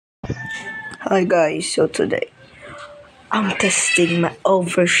Hi guys, so today I'm testing my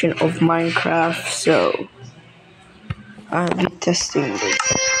old version of Minecraft, so I'll be testing this.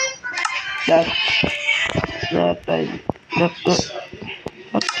 That what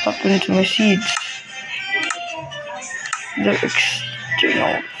happened to my seeds? They're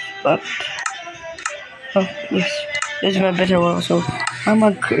external, but oh yes, this is my better one. So I'm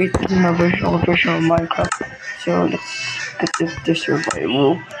gonna create my old version of Minecraft. So let's get the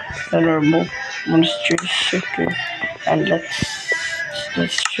survival, the normal monsters, okay, and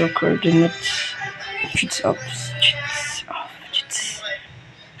let's show coordinates. Cheats up, cheats off, cheats.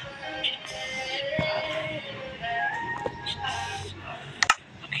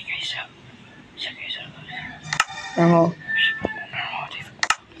 Okay guys, normal.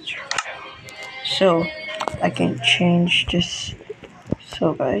 So I can change this.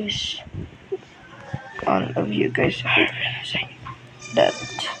 So guys, all of you guys are saying that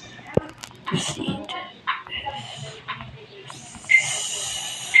the seed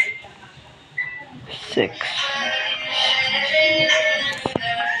is 6.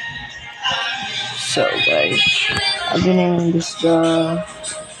 So guys, I'll be naming this the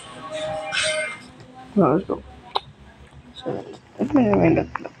no, let's go. So let me name it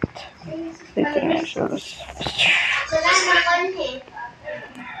later. So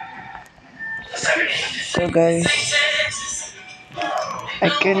so guys, I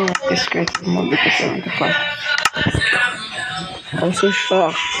can make this great more because of the fun. I'm so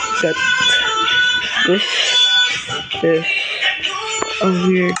shocked that this is a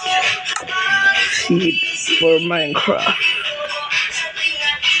weird seed for Minecraft.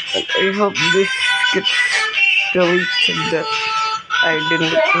 And I hope this gets deleted that I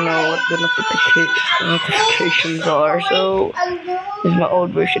didn't know what the notifications are. So this is my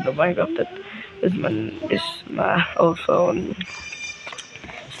old version of Minecraft. That is my old phone.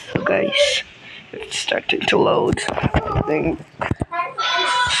 So guys, it's starting to load. I think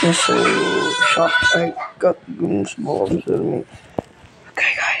I'm so shocked. I got goosebumps in me.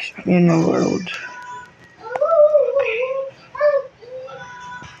 Okay guys, I'm in the world.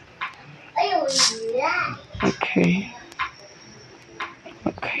 Okay.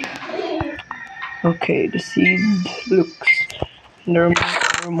 Okay, the seed looks normal.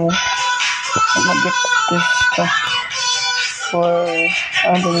 I'm gonna get this stuff for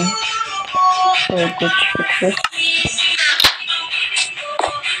underneath for good fixes.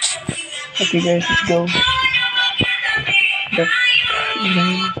 Okay guys, let's go.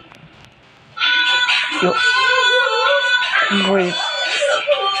 Yo.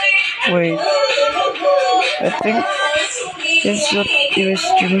 Wait. I think this is what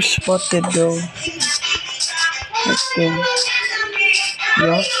you spotted though. I think.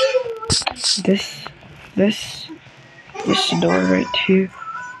 Yeah. This door right here.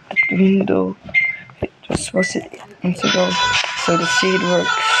 That window. It was supposed to go. So the seed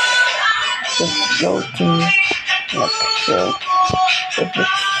works. Let's go to next. So if it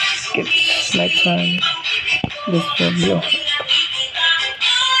gets nighttime, this will be off.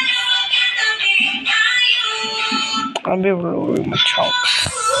 I'll be rolling my chunks.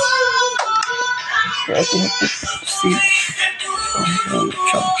 Yeah, I think this seeds from the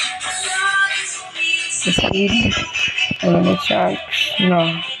chunks. The seed and the chunks. No.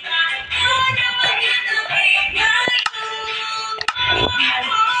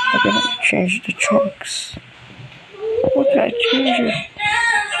 I'm gonna change the chunks. What can I change it?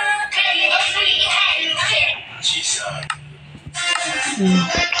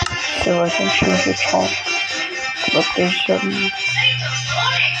 So I can change the chunk. But there's some.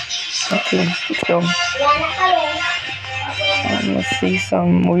 Okay, let's go. Let's see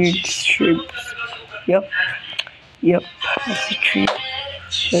some weird shapes. Yep. That's a tree.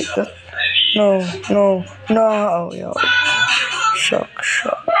 Like that. No. Yo. Shock.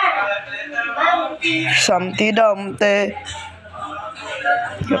 Something Dumpty.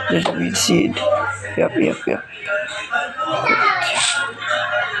 Yep, there's a weird seed. Yep.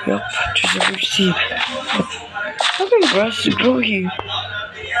 Yep, there's a weird seed. How can grass grow here?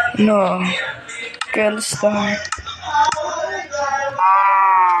 No. Okay, let's start.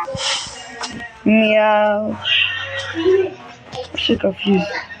 Meow. I'm so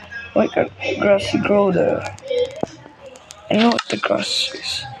confused. Why can't grass grow there? I know what the grass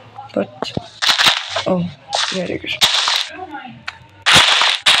is, but oh, yeah, there goes.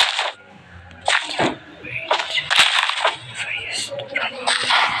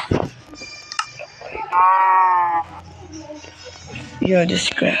 Yeah, this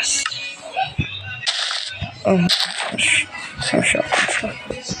grass. Oh, I'm shocked. That's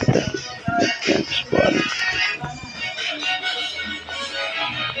one.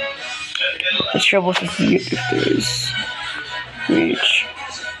 Let's trouble to see it if there is. Reach.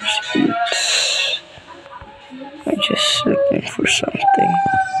 I'm just looking for something.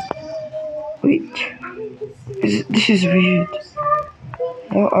 Wait. This is weird.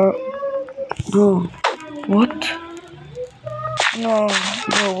 What are... Bro. What? No.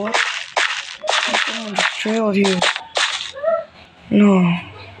 Bro, what? Someone just trailed here. No.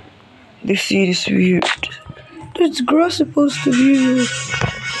 This seed is weird. There's grass supposed to be here.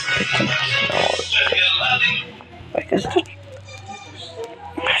 I think so. I guess that's...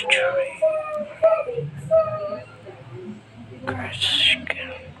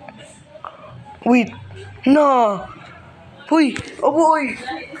 Wait, no. Uy, aboy.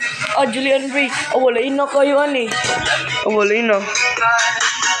 Julian Ray. Walain na kayo ani. Walain na.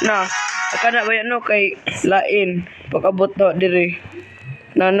 Na, akana ba yan no kay lain pagabot na diri.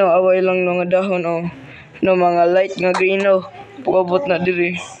 Nano away lang no nga dahon oh. No mga light nga green oh. Pagabot na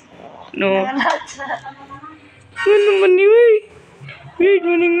diri. No. Ano man ni wey? Weird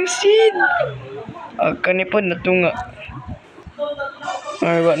man yung seed. Kanipod natunga.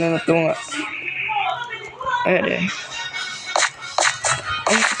 Ay, ba na natunga? Ay,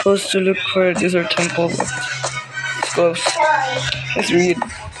 I'm supposed to look for a desert temple, but it's close. Let's read.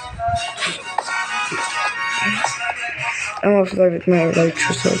 I'm gonna fly with my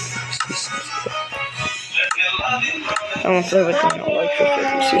elytra so I can see some stuff. I'm gonna fly with my elytra so I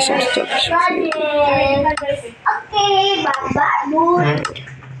can see some stuff. Okay, bye-bye.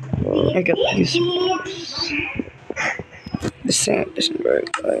 I got these. The sand doesn't work.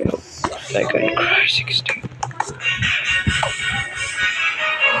 I hope I can cry 16.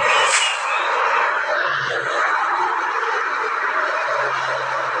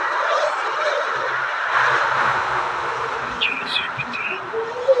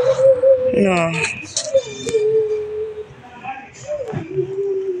 No.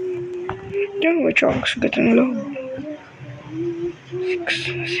 Yeah, my chunks getting low. 6.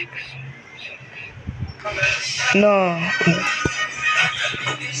 No.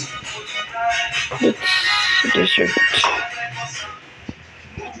 That's a desert.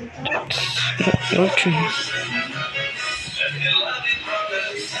 That's not trees.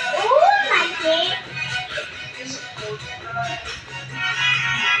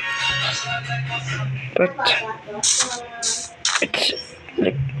 But it's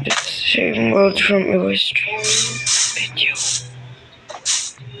like the same world from a Western video.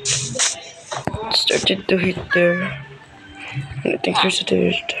 It started to hit there, and I think there's a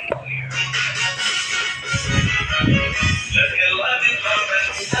temple here.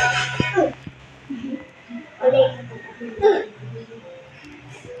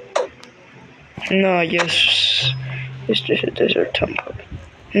 No, yes, there's a desert temple.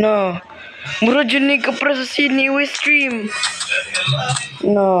 No, mura dyan ni kapra sa sini West Stream.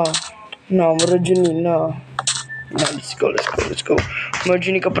 No, mura dyan ni, no. No, let's go. Mura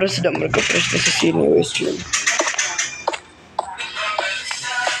dyan ni kapra sa dam, mura kapra sa sini West Stream.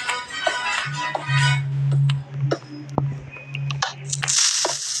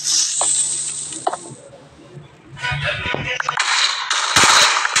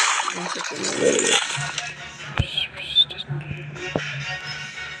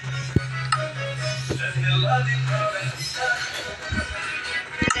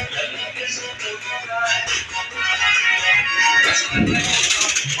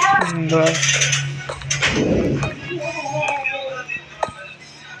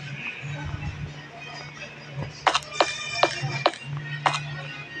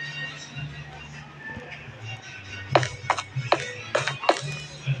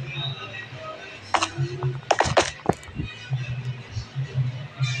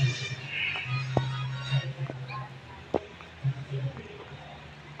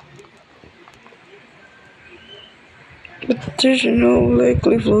 But there's no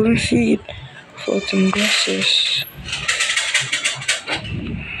likely floating seed, floating grasses.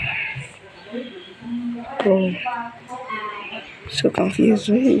 Bro, so confused.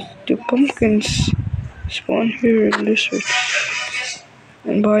 Wait, do pumpkins spawn here in lizards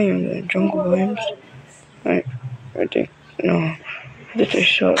and biomes and jungle biomes? I think no. That I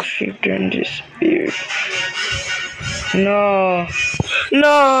saw a sheep during this period. No.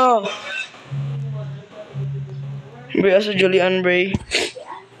 Bray, asa Julian, Bray?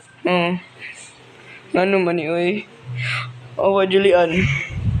 Ano man ni, oy? Awa, Julian.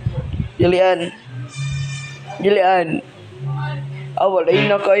 Awa, lain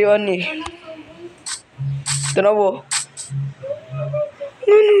na kayo, ani. Tanawa.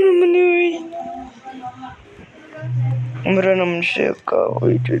 Ano naman ni, oy? Mara naman siya ka,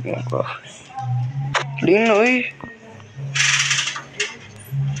 oy, tignan ka. Lain na, oy.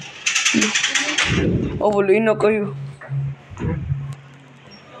 Oh, wala na kayo.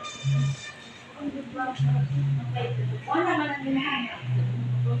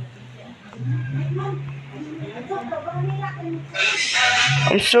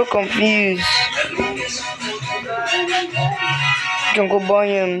 I'm so confused. Jungle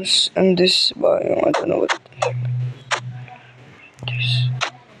biomes and this biome. I don't know what this.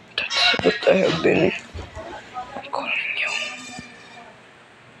 That's what I have been calling you.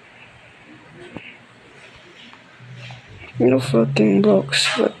 No floating blocks,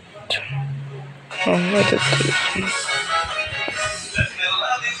 but what it is.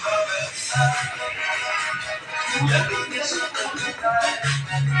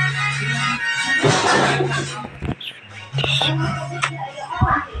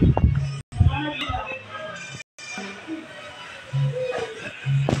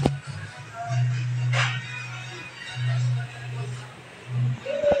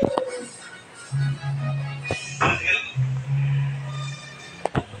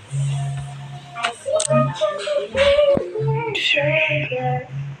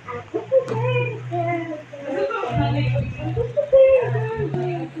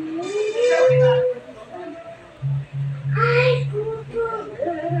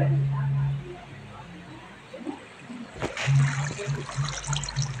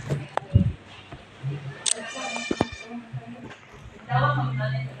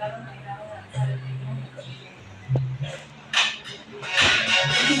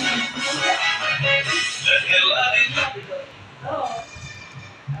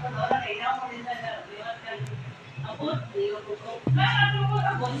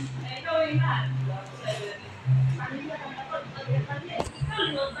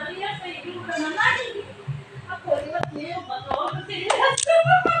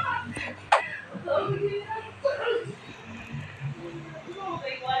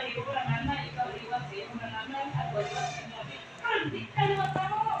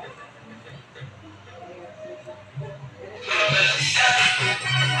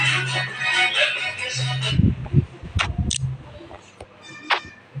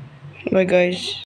 Bye, guys.